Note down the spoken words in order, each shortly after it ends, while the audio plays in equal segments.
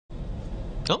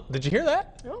Oh, did you hear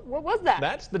that? Oh, what was that?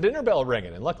 That's the dinner bell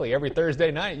ringing. And luckily, every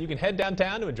Thursday night, you can head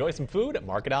downtown to enjoy some food at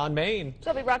Market on Main.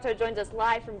 Shelby Bracho joins us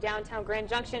live from downtown Grand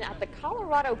Junction at the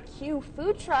Colorado Q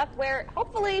food truck, where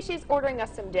hopefully she's ordering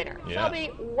us some dinner. Yeah.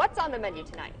 Shelby, what's on the menu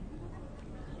tonight?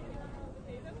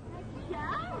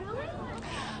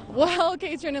 Well,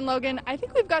 Katrin and Logan, I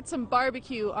think we've got some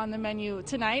barbecue on the menu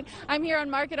tonight. I'm here on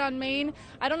Market on Main.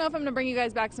 I don't know if I'm going to bring you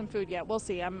guys back some food yet. We'll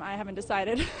see. I haven't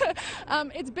decided.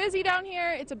 It's busy down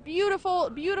here. It's a beautiful,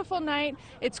 beautiful night.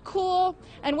 It's cool.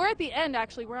 And we're at the end,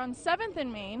 actually. We're on 7th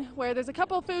and Main, where there's a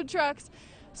couple of food trucks.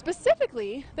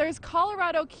 Specifically, there's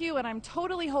Colorado Q, and I'm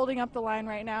totally holding up the line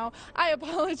right now. I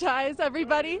apologize,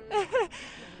 everybody.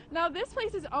 Now, this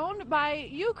place is owned by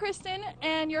you, Kristen,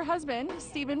 and your husband,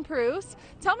 Stephen Pruce.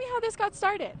 Tell me how this got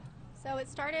started. So it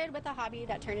started with a hobby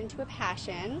that turned into a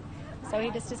passion. So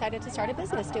he just decided to start a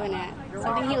business doing it,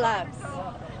 something he loves.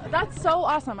 That's so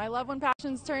awesome. I love when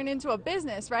passions turn into a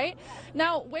business, right?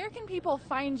 Now, where can people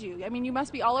find you? I mean, you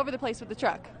must be all over the place with the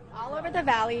truck. All over the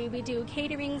valley. We do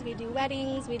caterings, we do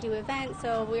weddings, we do events.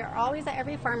 So we are always at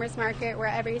every farmer's market. We're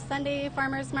at every Sunday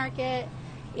farmer's market.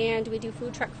 And we do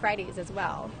food truck Fridays as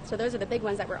well. So those are the big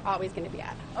ones that we're always going to be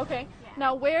at. Okay. Yeah.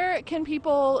 Now, where can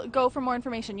people go for more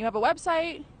information? You have a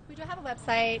website? We do have a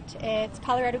website. It's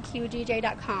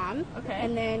coloradoqdj.com. Okay.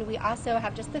 And then we also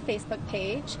have just the Facebook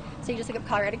page. So you just look up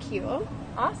Colorado Q.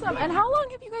 Awesome. And how long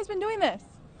have you guys been doing this?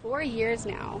 4 years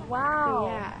now. Wow.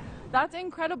 Yeah. That's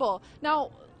incredible.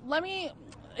 Now,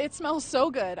 it smells so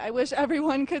good. I wish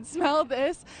everyone could smell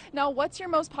this. Now, what's your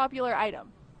most popular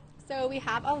item? So we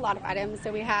have a lot of items.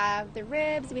 So we have the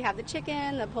ribs, we have the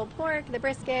chicken, the pulled pork, the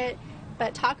brisket,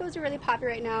 but tacos are really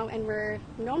popular right now, and we're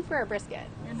known for our brisket.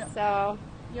 So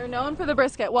you're known for the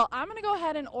brisket. Well, I'm going to go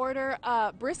ahead and order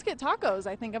brisket tacos.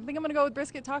 I think I'm going to go with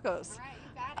brisket tacos. all right,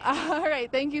 you got it. All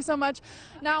right, thank you so much.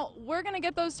 Now, we're going to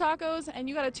get those tacos, and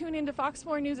you got to tune in to Fox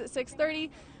 4 News at 6:30.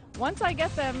 Once I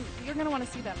get them, you're going to want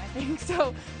to see them, I think.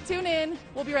 So tune in.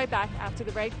 We'll be right back after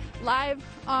the break. Live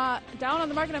down on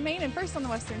the Market on Main and first on the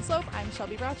Western Slope, I'm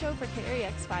Shelby Bracho for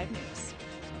KREX 5 News.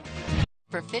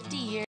 For 50 years.